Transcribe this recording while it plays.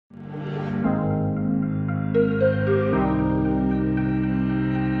It's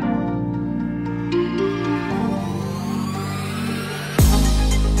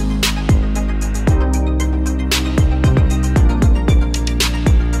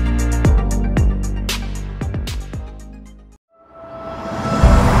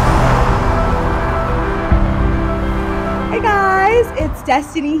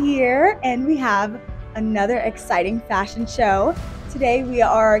Destiny here, and we have another exciting fashion show. Today we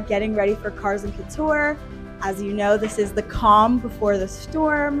are getting ready for Cars and Couture. As you know, this is the calm before the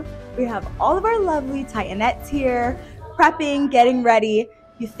storm. We have all of our lovely Titanettes here, prepping, getting ready.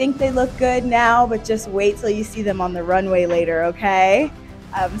 You think they look good now, but just wait till you see them on the runway later, okay?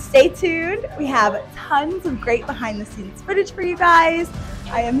 Stay tuned. We have tons of great behind-the-scenes footage for you guys.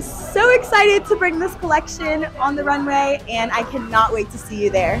 I am so excited to bring this collection on the runway, and I cannot wait to see you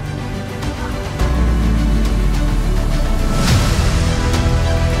there.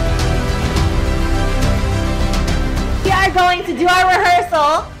 We are going to do our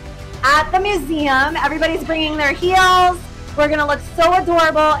rehearsal at the museum. Everybody's bringing their heels. We're gonna look so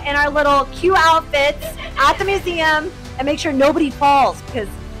adorable in our little cute outfits at the museum, and make sure nobody falls, because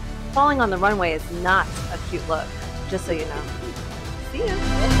falling on the runway is not a cute look, just so you know. See ya.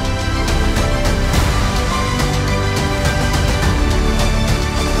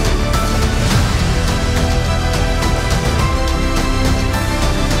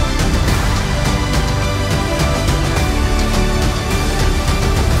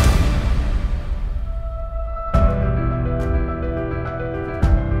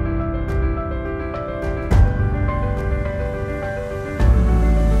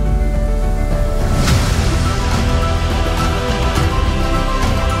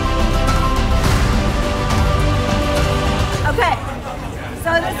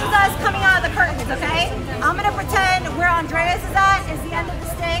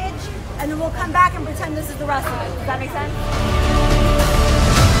 And then we'll come back and pretend this is the rest of it. Does that make sense?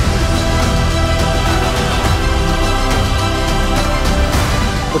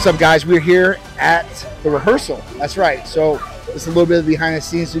 What's up, guys? We're here at the rehearsal. That's right. So it's a little bit of behind the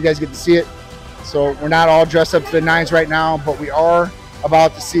scenes so you guys get to see it. So we're not all dressed up to the nines right now, but we are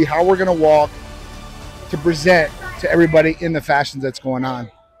about to see how we're going to walk to present to everybody in the fashions that's going on.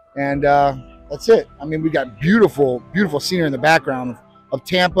 And that's it. I mean, we got beautiful, beautiful scenery in the background of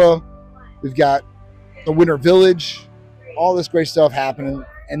Tampa. We've got the Winter Village, all this great stuff happening.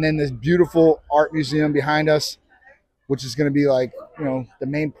 And then this beautiful art museum behind us, which is going to be like, you know, the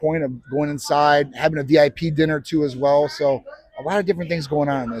main point of going inside, having a VIP dinner too as well. So a lot of different things going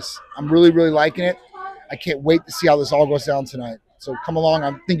on in this. I'm really, really liking it. I can't wait to see how this all goes down tonight. So come along.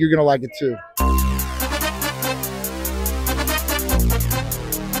 I think you're going to like it too.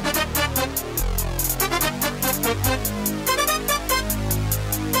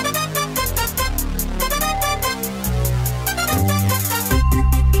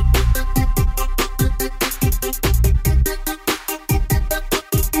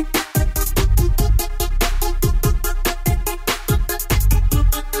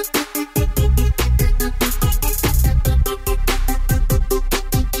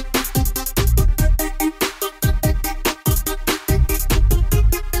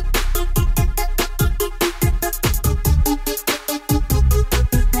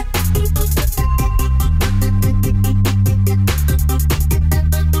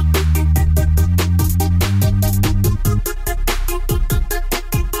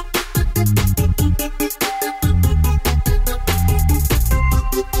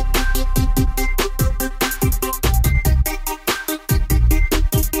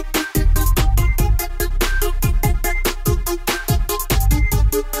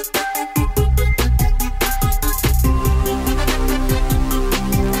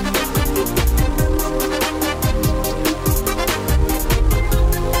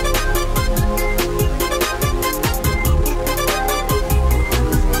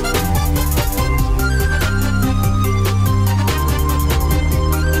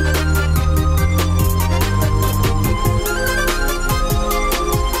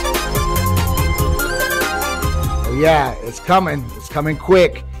 Yeah, it's coming. It's coming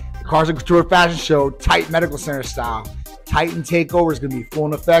quick. The Cars and Couture Fashion Show, Titan Medical Center style. Titan takeover is going to be full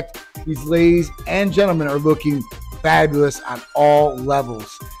in effect. These ladies and gentlemen are looking fabulous on all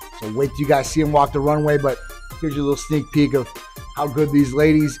levels. So wait till you guys see them walk the runway, but here's your little sneak peek of how good these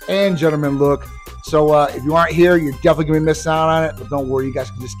ladies and gentlemen look. So if you aren't here, you're definitely going to be missing out on it, but don't worry, you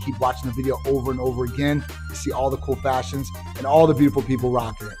guys can just keep watching the video over and over again to see all the cool fashions and all the beautiful people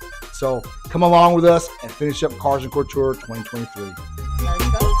rocking it. So come along with us and finish up Cars and Couture 2023.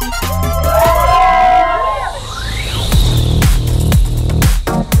 Let's go.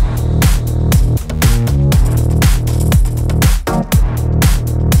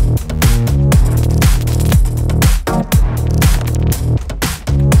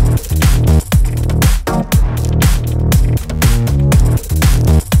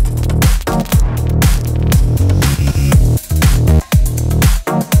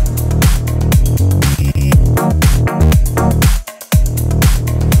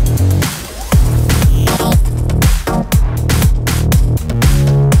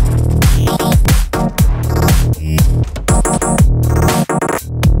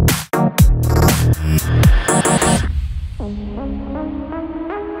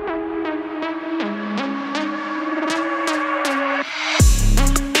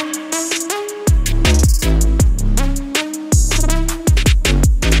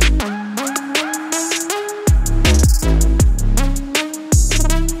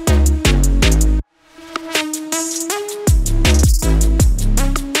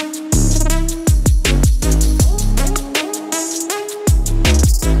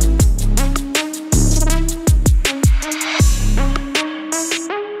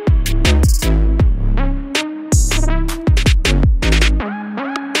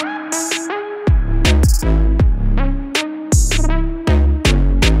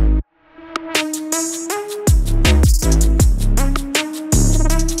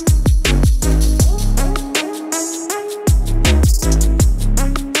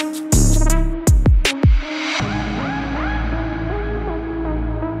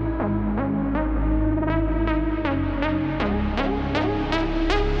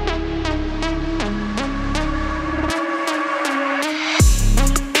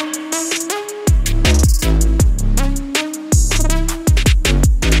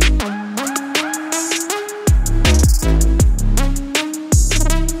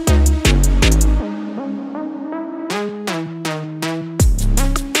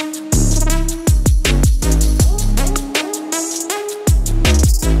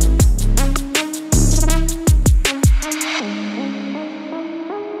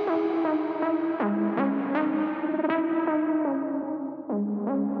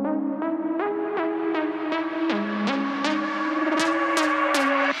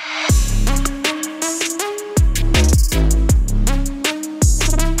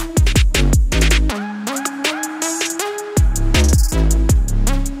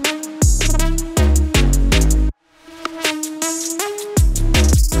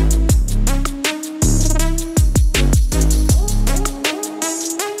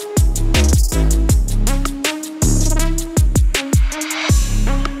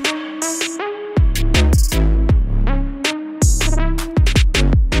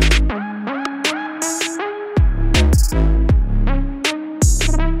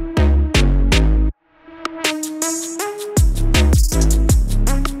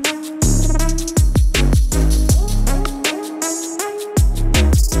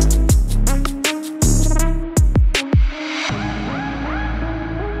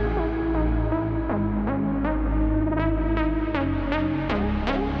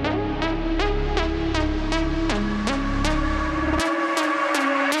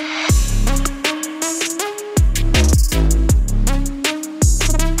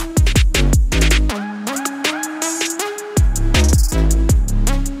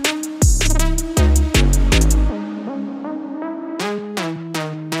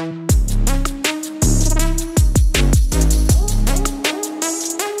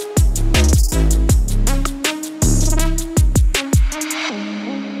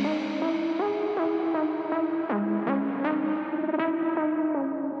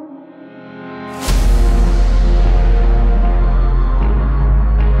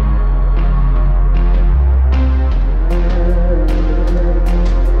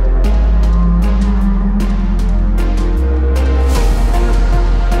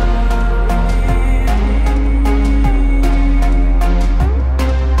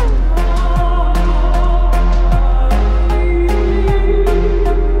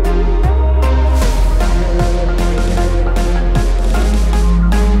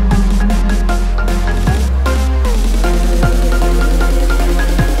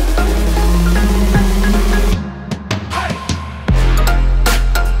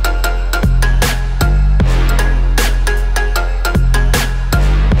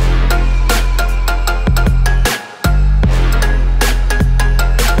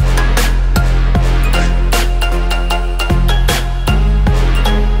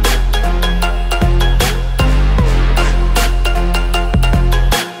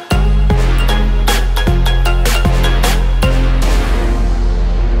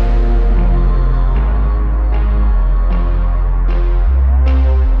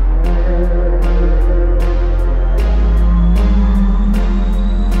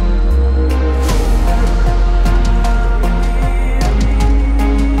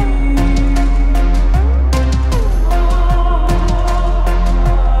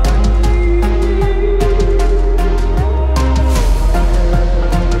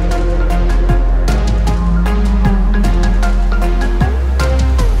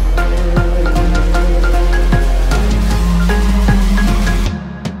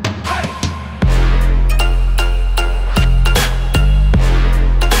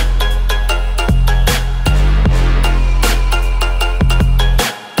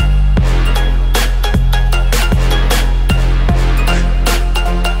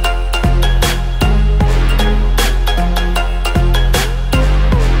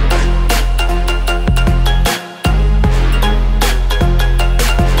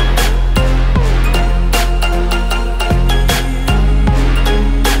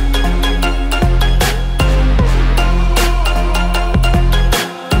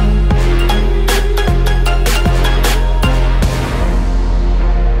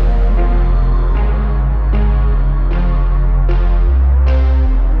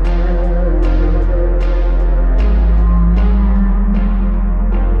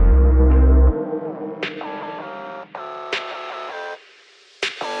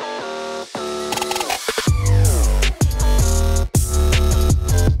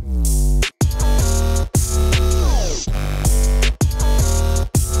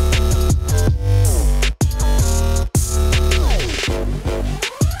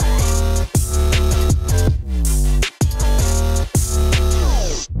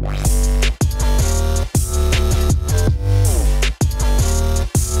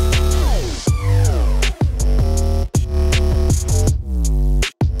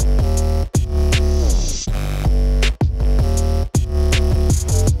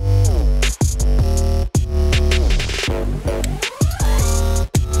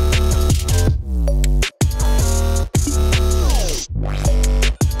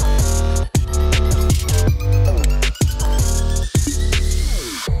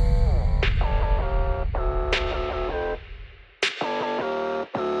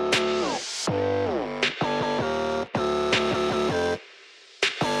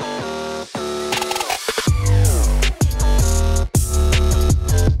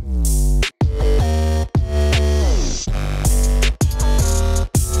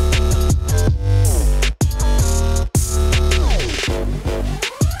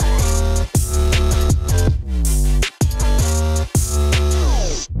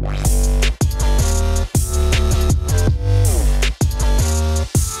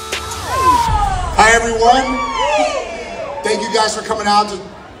 Hi everyone. Thank you guys for coming out to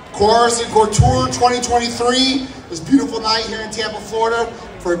Couture 2023. This beautiful night here in Tampa, Florida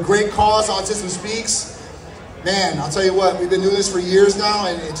for a great cause, Autism Speaks. Man, I'll tell you what, we've been doing this for years now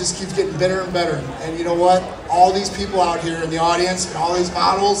and it just keeps getting better and better. And you know what? All these people out here in the audience and all these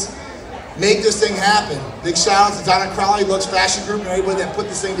models make this thing happen. Big shout out to Donna Crowley, Lux Fashion Group, and everybody that put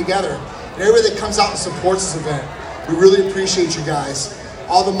this thing together. And everybody that comes out and supports this event. We really appreciate you guys.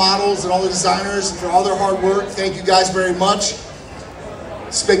 All the models and all the designers for all their hard work, thank you guys very much.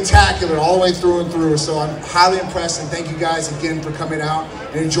 Spectacular all the way through and through. So I'm highly impressed and thank you guys again for coming out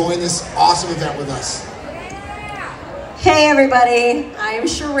and enjoying this awesome event with us. Hey everybody, I am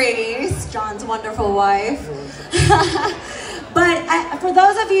Sharisse, John's wonderful wife. But for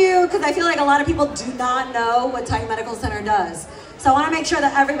those of you, because I feel like a lot of people do not know what Titan Medical Center does. So I want to make sure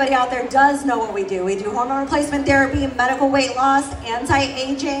that everybody out there does know what we do. We do hormone replacement therapy, medical weight loss,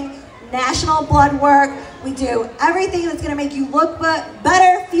 anti-aging, national blood work. We do everything that's going to make you look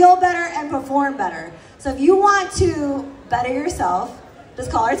better, feel better, and perform better. So if you want to better yourself, just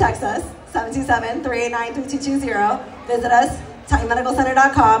call or text us, 727-389-3220. Visit us,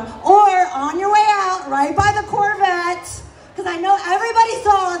 TitanMedicalCenter.com, or on your way out, right by the Corvette, because I know everybody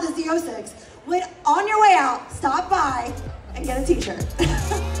saw the Z06. On your way out, stop by and get a t-shirt.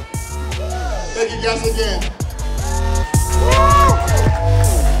 Thank you guys again.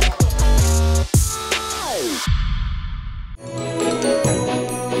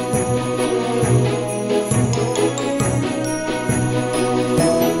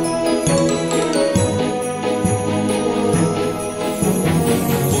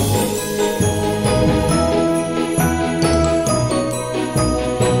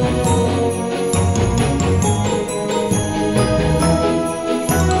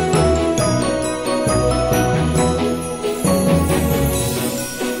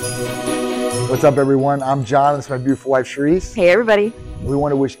 What's up everyone? I'm John, this is my beautiful wife Sharisse. Hey everybody. We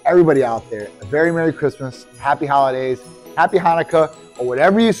want to wish everybody out there a very Merry Christmas, Happy Holidays, Happy Hanukkah, or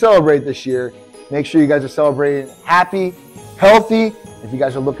whatever you celebrate this year. Make sure you guys are celebrating happy, healthy. If you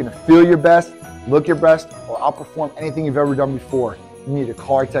guys are looking to feel your best, look your best, or outperform anything you've ever done before, you need to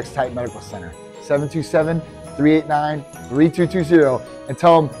call or text Titan Medical Center, 727-389-3220, and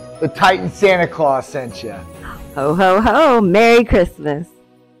tell them the Titan Santa Claus sent you. Ho, ho, ho. Merry Christmas.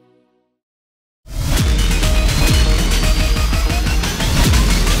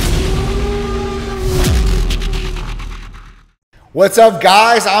 What's up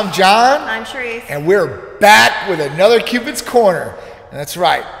guys? I'm John. I'm Sharisse. And we're back with another Cupid's Corner. And that's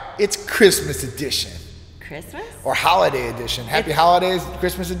right, it's Christmas edition. Christmas? Or holiday edition. Happy Holidays,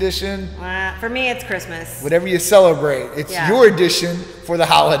 Christmas edition. For me, it's Christmas. Whatever you celebrate. It's your edition for the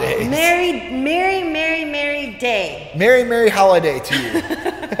holidays. Merry, merry, merry, merry day. Merry, merry holiday to you.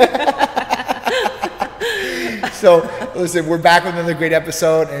 So, listen, we're back with another great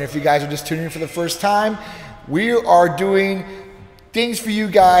episode. And if you guys are just tuning in for the first time, we are doing things for you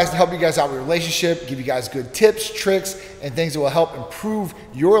guys to help you guys out with your relationship, give you guys good tips, tricks, and things that will help improve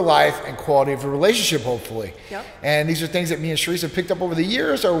your life and quality of your relationship, hopefully. Yep. And these are things that me and Sharisse have picked up over the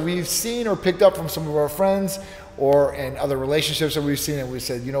years, or we've seen or picked up from some of our friends or in other relationships that we've seen, and we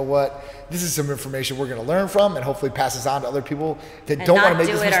said, you know what, this is some information we're going to learn from and hopefully pass this on to other people that don't want to make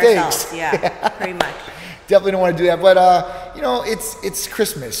these mistakes. Yeah, pretty much. Definitely don't want to do that, but you know, it's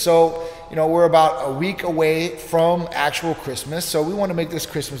Christmas, so you know, we're about a week away from actual Christmas, so we want to make this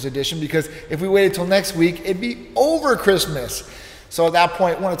Christmas edition because if we waited till next week, it'd be over Christmas. So at that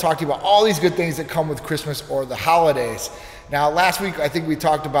point, I want to talk to you about all these good things that come with Christmas or the holidays. Now, last week, I think we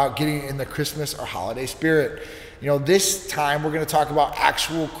talked about getting in the Christmas or holiday spirit. You know, this time we're going to talk about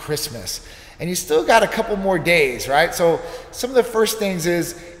actual Christmas. And you still got a couple more days, right? So some of the first things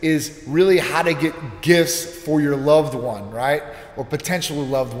is really how to get gifts for your loved one, right? Or potential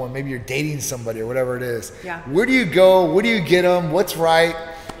loved one. Maybe you're dating somebody or whatever it is. Yeah. Where do you go? Where do you get them? What's right?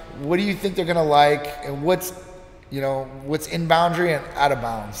 What do you think they're gonna like? And what's in boundary and out of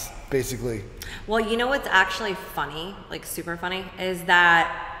bounds, basically. Well, you know what's actually funny, like super funny, is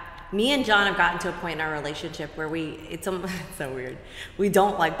that me and John have gotten to a point in our relationship where it's so weird. We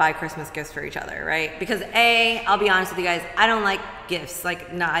don't like buy Christmas gifts for each other, right? Because I'll be honest with you guys, I don't like gifts.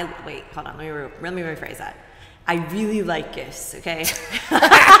 Like, no, wait, hold on, let me rephrase that. I really like gifts, okay?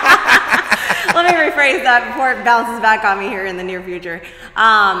 Let me rephrase that before it bounces back on me here in the near future.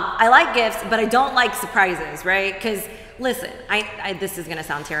 I like gifts, but I don't like surprises, right? Because listen, this is gonna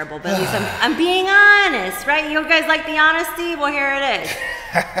sound terrible, but at least I'm being honest, right? You guys like the honesty? Well, here it is.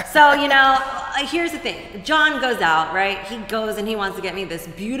 So, you know, here's the thing. John goes out, right? He goes and he wants to get me this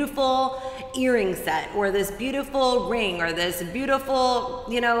beautiful earring set or this beautiful ring or this beautiful,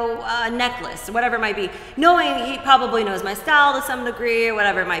 necklace, whatever it might be, knowing he probably knows my style to some degree or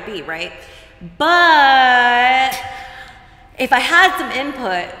whatever it might be, right? But if I had some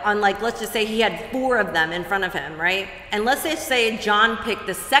input on, like, let's just say he had 4 of them in front of him, right? And let's just say John picked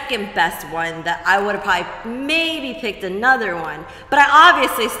the second best one, that I would have probably maybe picked another one, but I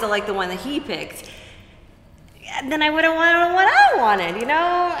obviously still like the one that he picked. Then I would have wanted what I wanted,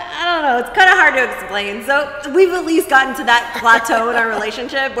 I don't know. It's kind of hard to explain. So we've at least gotten to that plateau in our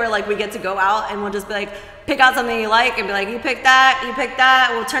relationship where, like, we get to go out and we'll just be like, pick out something you like and be like, you pick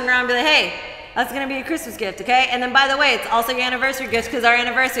that. We'll turn around and be like, hey, that's going to be a Christmas gift, okay? And then, by the way, it's also your anniversary gift because our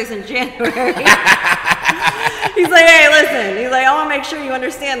anniversary is in January. He's like, hey, listen. He's like, I want to make sure you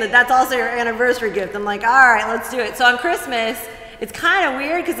understand that that's also your anniversary gift. I'm like, all right, let's do it. So on Christmas, it's kind of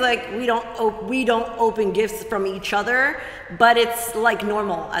weird because, like, we don't open gifts from each other, but it's like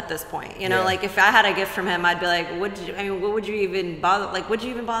normal at this point. Like if I had a gift from him, I'd be like, what would you even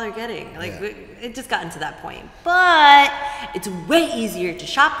bother getting? Like, it just gotten to that point. But it's way easier to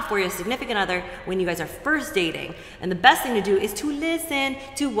shop for your significant other when you guys are first dating. And the best thing to do is to listen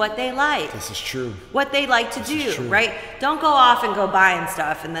to what they like. This is true. What they like to do, right? Don't go off and go buying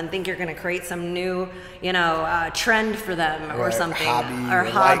stuff and then think you're going to create some new, trend for them or something.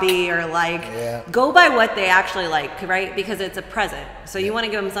 Hobby or like. Yeah. Go by what they actually like, right? Because it's a present. So you want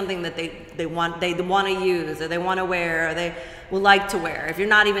to give them something that they want to use or they want to wear or they would like to wear. If you're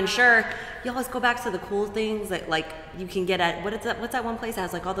not even sure, you always go back to the cool things that, like, you can get at what's that one place that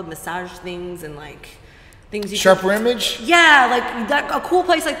has, like, all the massage things and, like, things you Sharper Image? Yeah, like a cool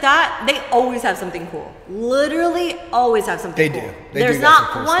place like that, they always have something cool. Literally always have something cool. There's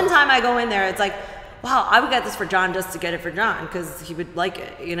not one time I go in there, it's like, wow, I would get this for John just to get it for John because he would like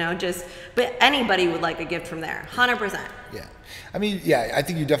it, but anybody would like a gift from there, 100%. Yeah. I mean, yeah, I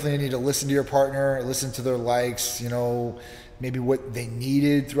think you definitely need to listen to your partner, listen to their likes, maybe what they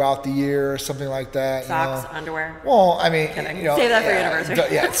needed throughout the year or something like that. Socks, underwear. Well, I mean, save that for your anniversary.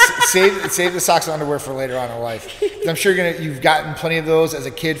 Yeah, save the socks and underwear for later on in life. I'm sure you've gotten plenty of those as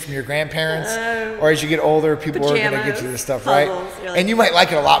a kid from your grandparents, or as you get older, people are going to get you this stuff, puzzles, right? And you might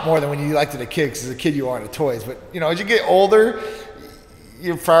like it a lot more than when you liked it as a kid, because as a kid you wanted toys. But as you get older,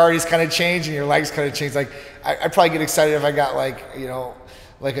 your priorities kind of change and your likes kind of change. Like I'd probably get excited if I got like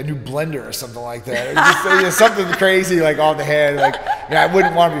a new blender or something like that, or just something crazy like off the head. Like I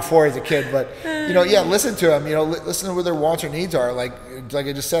wouldn't want it before as a kid, but listen to them. Listen to what their wants or needs are. Like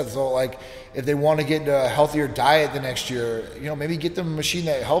I just said. So like if they want to get into a healthier diet the next year, maybe get them a machine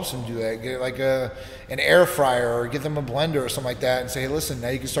that helps them do that. Get like an air fryer or get them a blender or something like that, and say, hey, listen, now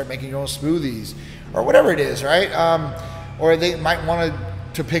you can start making your own smoothies or whatever it is, right? Or they might want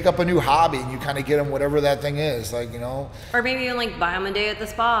to pick up a new hobby, and you kind of get them whatever that thing is, like, Or maybe even like buy them a day at the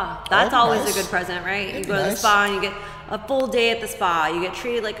spa. That's always a good present, right? You go to the spa and you get a full day at the spa. You get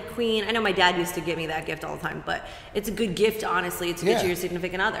treated like a queen. I know my dad used to give me that gift all the time, but it's a good gift, honestly, to get you your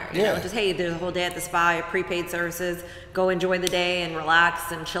significant other. Just, hey, there's a whole day at the spa, prepaid services. Go enjoy the day and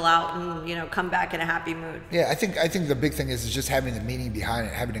relax and chill out and, come back in a happy mood. Yeah, I think the big thing is just having the meaning behind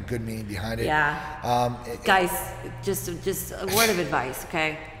it, having a good meaning behind it. Yeah. Guys, just a word of advice,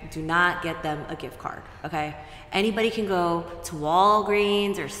 okay? Do not get them a gift card, okay? Anybody can go to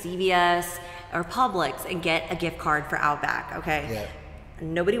Walgreens or CVS or Publix and get a gift card for Outback, okay? Yeah.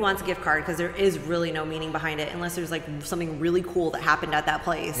 Nobody wants a gift card because there is really no meaning behind it unless there's like something really cool that happened at that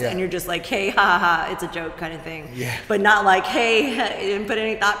place. And you're just like, hey, ha ha, it's a joke kind of thing. Yeah. But not like, hey, I didn't put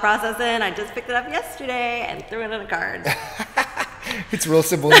any thought process in. I just picked it up yesterday and threw it in a card. It's real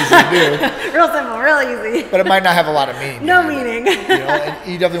simple, easy to do. Real simple, real easy. But it might not have a lot of meaning. No meaning.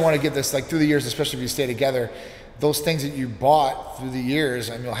 And you definitely want to get this, like, through the years, especially if you stay together, those things that you bought through the years,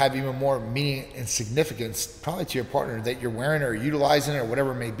 and you'll have even more meaning and significance probably to your partner that you're wearing or utilizing or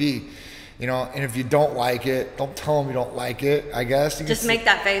whatever it may be. And if you don't like it, don't tell them you don't like it, I guess. Just make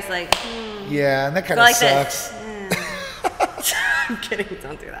that face like, Yeah, and that kind of sucks. I'm kidding,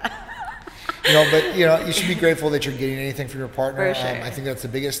 don't do that. But you should be grateful that you're getting anything from your partner. For sure. I think that's the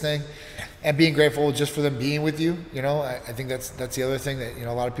biggest thing, and being grateful just for them being with you. I think that's the other thing that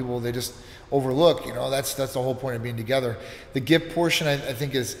a lot of people, they just overlook. That's the whole point of being together. The gift portion, I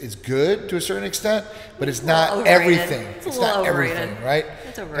think, is good to a certain extent, but it's not everything. It's not everything, right?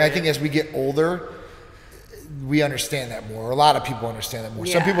 It's overrated. And I think as we get older, we understand that more. A lot of people understand that more.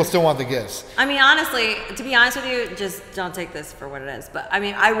 Yeah. Some people still want the gifts. I mean, honestly, to be honest with you, just don't take this for what it is. But I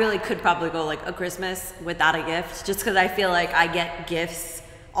mean, I really could probably go like a Christmas without a gift, just because I feel like I get gifts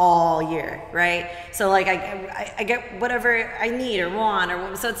all year, right? So like I get whatever I need or want,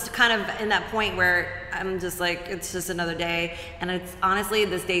 or so it's kind of in that point where I'm just like, it's just another day, and it's honestly,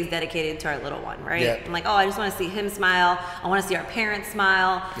 this day is dedicated to our little one, right? Yeah. I'm like, oh, I just want to see him smile. I want to see our parents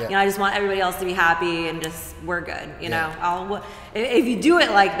smile. Yeah. You know, I just want everybody else to be happy, and just we're good. You know, if you do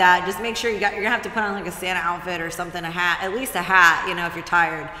it like that, just make sure you're gonna have to put on like a Santa outfit or something, a hat, at least a hat. You know, if you're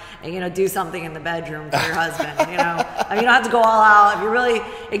tired, and you know, do something in the bedroom for your husband. You know, I mean, you don't have to go all out if you're really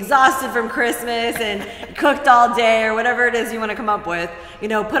exhausted from Christmas and cooked all day or whatever it is you want to come up with. You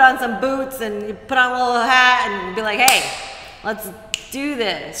know, put on some boots and you put on a little hat and be like, hey, let's do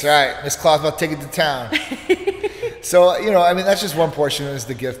this. That's right. Miss Claus about to take it to town. So, you know, I mean, that's just one portion, is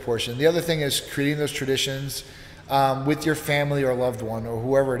the gift portion. The other thing is creating those traditions with your family or loved one or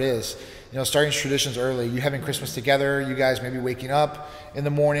whoever it is. You know, starting traditions early. You having Christmas together, you guys maybe waking up in the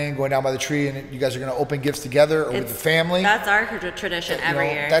morning, going down by the tree, and you guys are going to open gifts together or with the family. That's our tradition every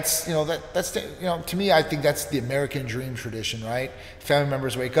year. That's, you know, that's the, you know, to me, I think that's the American dream tradition, right? Family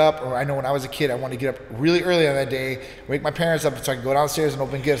members wake up, or I know when I was a kid, I wanted to get up really early on that day, wake my parents up so I could go downstairs and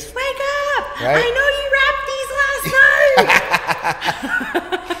open gifts. Wake up! Right? I know you wrapped these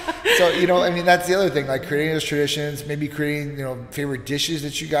last night. So, you know, I mean, that's the other thing, like creating those traditions, maybe creating, you know, favorite dishes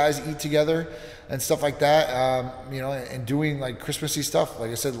that you guys eat together and stuff like that, you know, and doing like Christmassy stuff. Like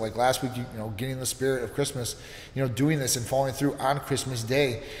I said, like last week, you know, getting the spirit of Christmas, you know, doing this and following through on Christmas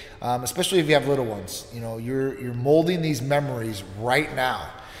Day, especially if you have little ones. You know, you're molding these memories right now.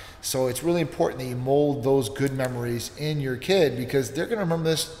 So it's really important that you mold those good memories in your kid, because they're going to remember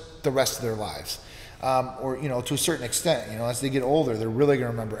this the rest of their lives. Or, you know, to a certain extent, you know, as they get older, they're really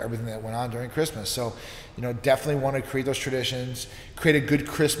going to remember everything that went on during Christmas. So, you know, definitely want to create those traditions, create a good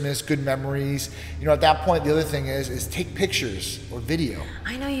Christmas, good memories. You know, at that point, the other thing is take pictures or video.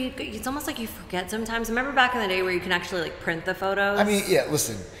 I know it's almost like you forget sometimes. Remember back in the day where you can actually like print the photos? I mean, yeah,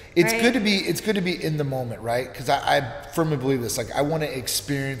 listen, it's right? good to be in the moment, right? Because I firmly believe this. Like, I want to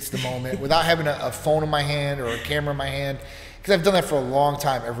experience the moment without having a phone in my hand or a camera in my hand, because I've done that for a long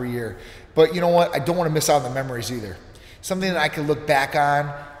time every year. But you know what? I don't want to miss out on the memories either. Something that I can look back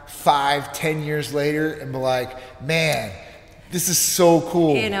on 5-10 years later and be like, man, this is so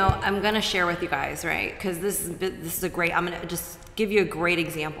cool. You know, I'm going to share with you guys, right? Because this is a great, I'm going to just give you a great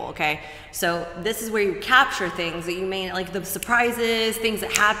example, okay? So this is where you capture things that you may, like the surprises, things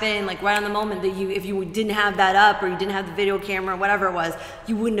that happen, like right on the moment that if you didn't have that up or you didn't have the video camera, whatever it was,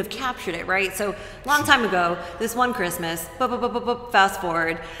 you wouldn't have captured it, right? So long time ago, this one Christmas, fast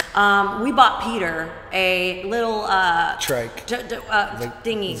forward, we bought Peter a little trike,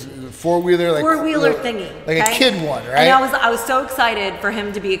 thingy, four-wheeler thingy, like okay? A kid one, right? And I was so excited for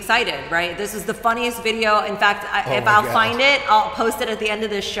him to be excited, right? This is the funniest video. In fact, if I'll find it, I'll post it at the end of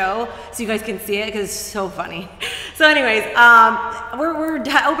this show so you guys can see it, because it's so funny. So anyways, we're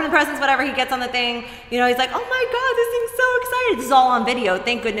opening presents, whatever. He gets on the thing, you know, he's like, oh my God, this thing's so excited. This is all on video.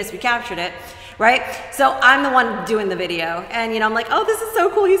 Thank goodness we captured it. Right? So I'm the one doing the video, and you know, I'm like, oh, this is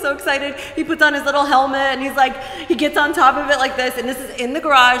so cool. He's so excited. He puts on his little helmet and he's like, he gets on top of it like this, and this is in the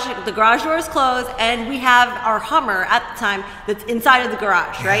garage. The garage door is closed, and we have our Hummer at the time that's inside of the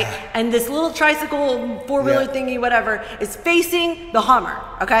garage, right? And this little tricycle, four-wheeler thingy, whatever, is facing the Hummer,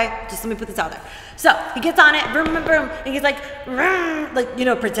 okay? Just let me put this out there. So he gets on it, vroom, vroom, vroom, and he's like, vroom, like, you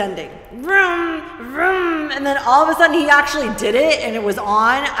know, pretending, vroom, vroom, and then all of a sudden he actually did it, and it was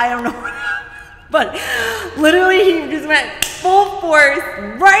on. I don't know what happened. But literally, he just went full force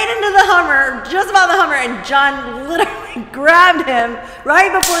right into the Hummer, just about the Hummer, and John literally grabbed him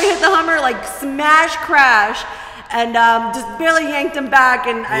right before he hit the Hummer, like smash crash, and just barely yanked him back,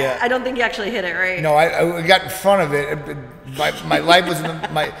 and I don't think he actually hit it, right? No, I got in front of it. My life was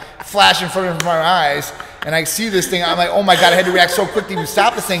my flash in front of my eyes, and I see this thing. I'm like, oh my God, I had to react so quickly to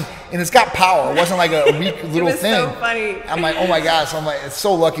stop this thing, and it's got power. It wasn't like a weak little thing. It was so funny. I'm like, oh my gosh. So I'm like, it's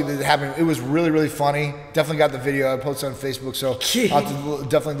so lucky that it happened. It was really, really funny. Definitely got the video. I posted on Facebook, so I'll have to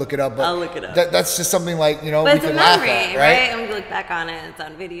definitely look it up. But I'll look it up. That's just something like, you know, but we it's can a laugh memory, at, right? I'm gonna look back on it. It's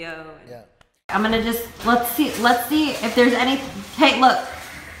on video. Yeah. I'm gonna just let's see if there's any. Hey, look.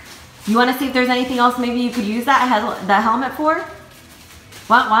 You want to see if there's anything else maybe you could use that helmet for?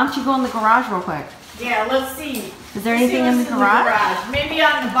 Why don't you go in the garage real quick? Yeah, let's see. Is there anything in the garage? Maybe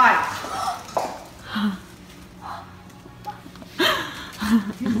on the bike.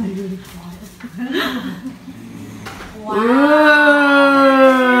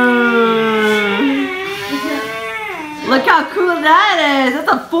 Look how cool that is.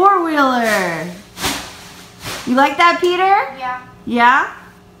 That's a four-wheeler. You like that, Peter? Yeah. Yeah?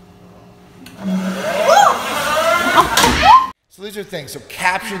 So So these are things. So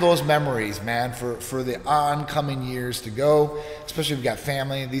capture those memories, man, for the oncoming years to go, especially if you've got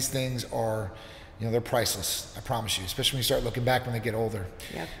family. These things are, you know, they're priceless. I promise you, especially when you start looking back when they get older.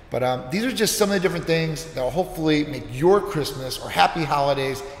 Yep. But these are just some of the different things that will hopefully make your Christmas or happy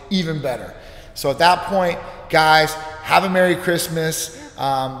holidays even better. So at that point, guys, have a Merry Christmas.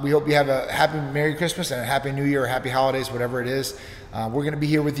 We hope you have a happy Merry Christmas and a Happy New Year or Happy Holidays, whatever it is. We're going to be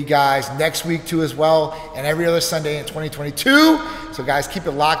here with you guys next week too as well, and every other Sunday in 2022. So guys, keep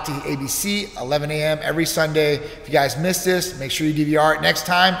it locked to ABC, 11 a.m. every Sunday. If you guys missed this, make sure you DVR it next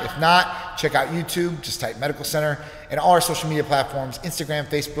time. If not, check out YouTube. Just type Medical Center, and all our social media platforms, Instagram,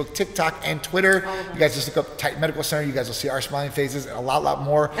 Facebook, TikTok, and Twitter. You guys just look up Type Medical Center. You guys will see our smiling faces and a lot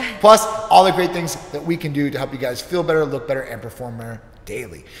more. Plus, all the great things that we can do to help you guys feel better, look better, and perform better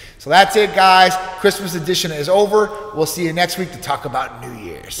daily. So that's it, guys. Christmas edition is over. We'll see you next week to talk about New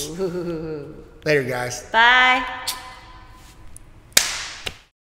Year's. Ooh. Later, guys. Bye.